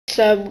What's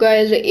up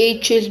guys, the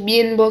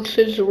HSBN box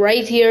is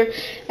right here,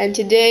 and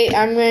today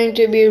I'm going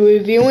to be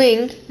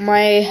reviewing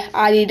my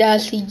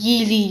Adidas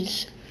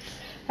Yeezy's.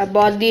 I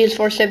bought these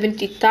for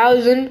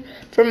 70,000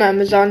 from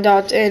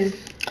Amazon.in.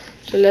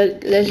 So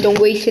let's don't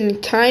waste any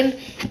time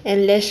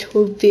and let's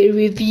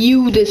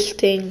review this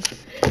thing.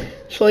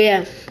 So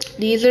yeah,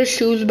 these are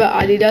shoes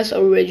by Adidas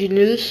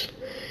Originals.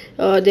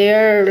 They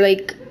are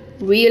like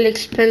real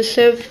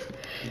expensive.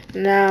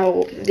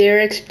 Now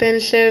they're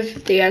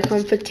expensive, they are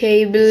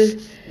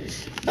comfortable.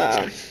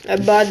 I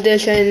bought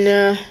this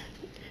in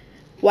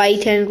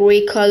white and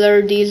gray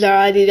color. These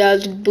are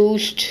Adidas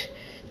Boost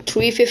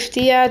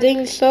 350, I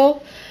think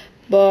so,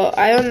 but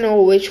I don't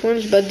know which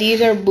ones, but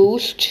these are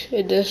Boost,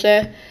 it does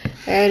say,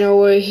 and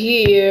over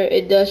here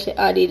it does say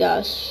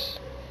Adidas.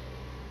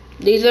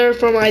 These are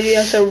from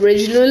Adidas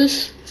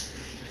Originals.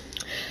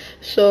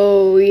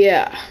 So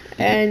yeah,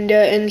 and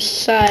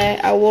inside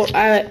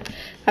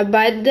I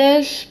bought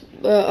this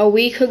a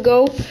week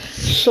ago,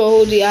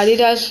 so the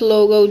Adidas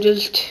logo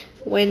just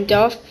went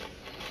off,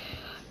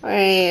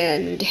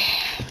 and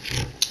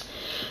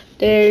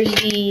there's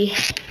the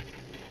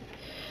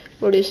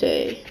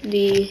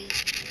the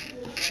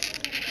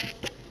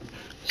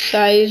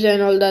size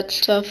and all that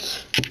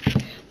stuff,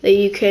 that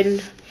you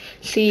can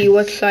see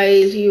what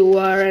size you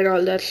are and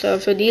all that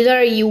stuff. So these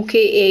are UK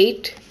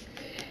 8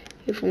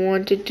 if you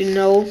wanted to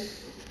know.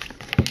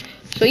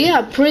 So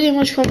yeah, pretty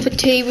much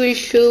comfortable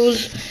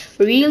shoes,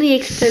 really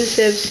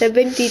expensive,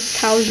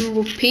 70,000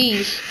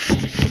 rupees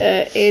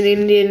in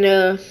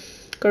Indian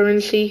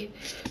currency.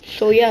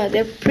 So yeah,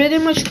 they're pretty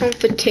much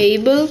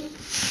comfortable.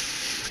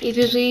 If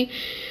you see,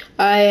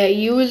 I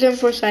use them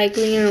for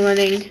cycling and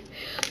running.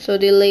 So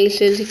the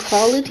laces,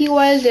 quality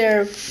wise,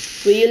 they're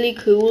really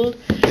cool.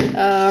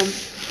 I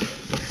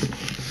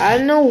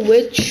don't know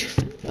which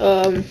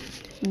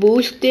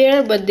Boost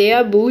there, but they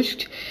are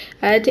Boost.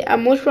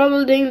 I'm most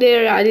probably think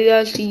they're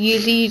Adidas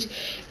Yeezy'S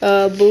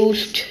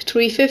Boost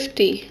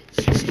 350,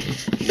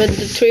 but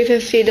the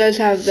 350 does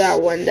have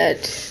that one,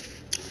 that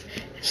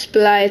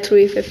Sply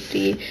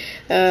 350.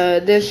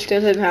 This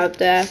doesn't have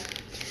that.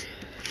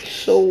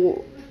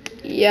 So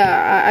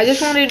yeah, I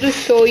just wanted to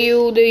show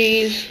you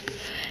these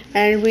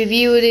and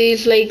review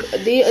these. Like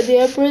they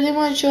are pretty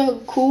much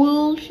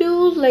cool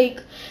shoes.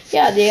 Like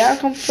yeah, they are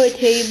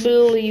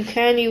comfortable. You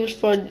can use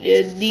for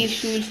these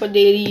shoes for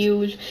daily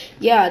use.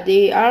 Yeah,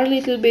 they are a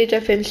little bit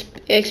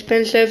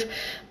expensive,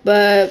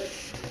 but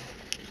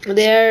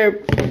they're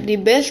the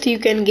best you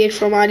can get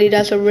from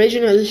Adidas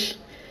Originals.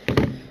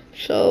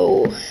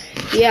 So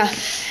yeah,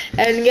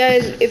 and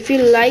guys, if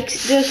you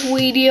liked this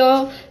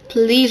video,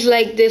 please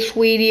like this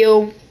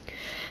video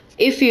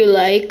if you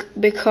like,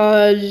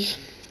 because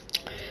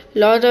a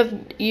lot of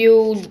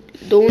you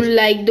don't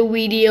like the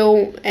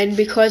video, and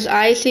because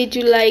I say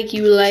to like,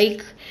 you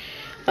like.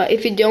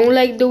 If you don't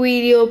like the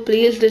video,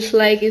 please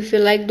dislike. If you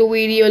like the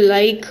video,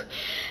 like,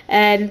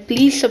 and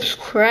please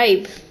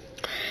subscribe.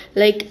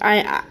 Like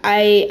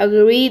I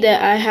agree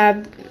that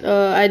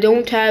I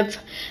don't have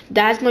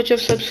that much of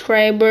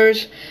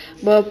subscribers,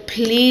 but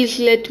please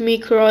let me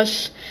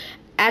cross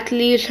at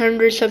least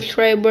 100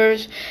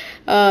 subscribers.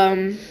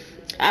 I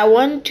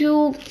want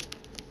to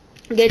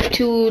get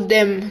to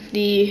them,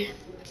 the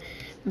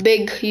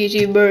big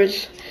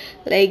YouTubers.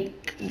 Like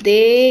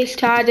they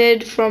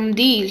started from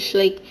these,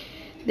 like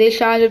they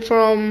started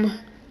from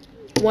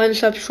 1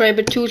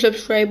 subscriber, 2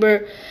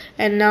 subscriber,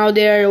 and now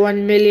they're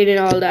 1 million and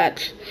all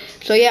that.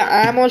 So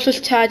yeah, I'm also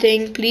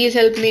starting. Please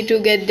help me to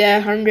get the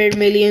 100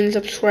 million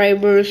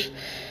subscribers.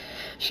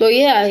 So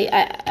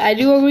yeah, I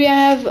do agree I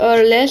have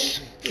less,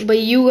 but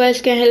you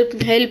guys can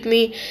help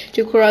me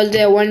to cross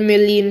the 1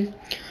 million.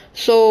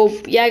 So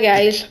yeah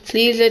guys,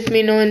 please let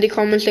me know in the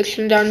comment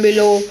section down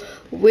below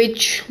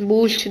which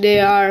Boost they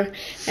are,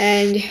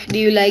 and do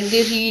you like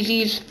these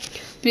Yeezys?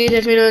 Please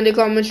let me know in the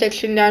comment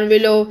section down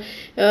below.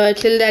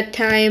 Till that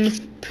time,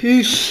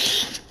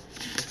 peace.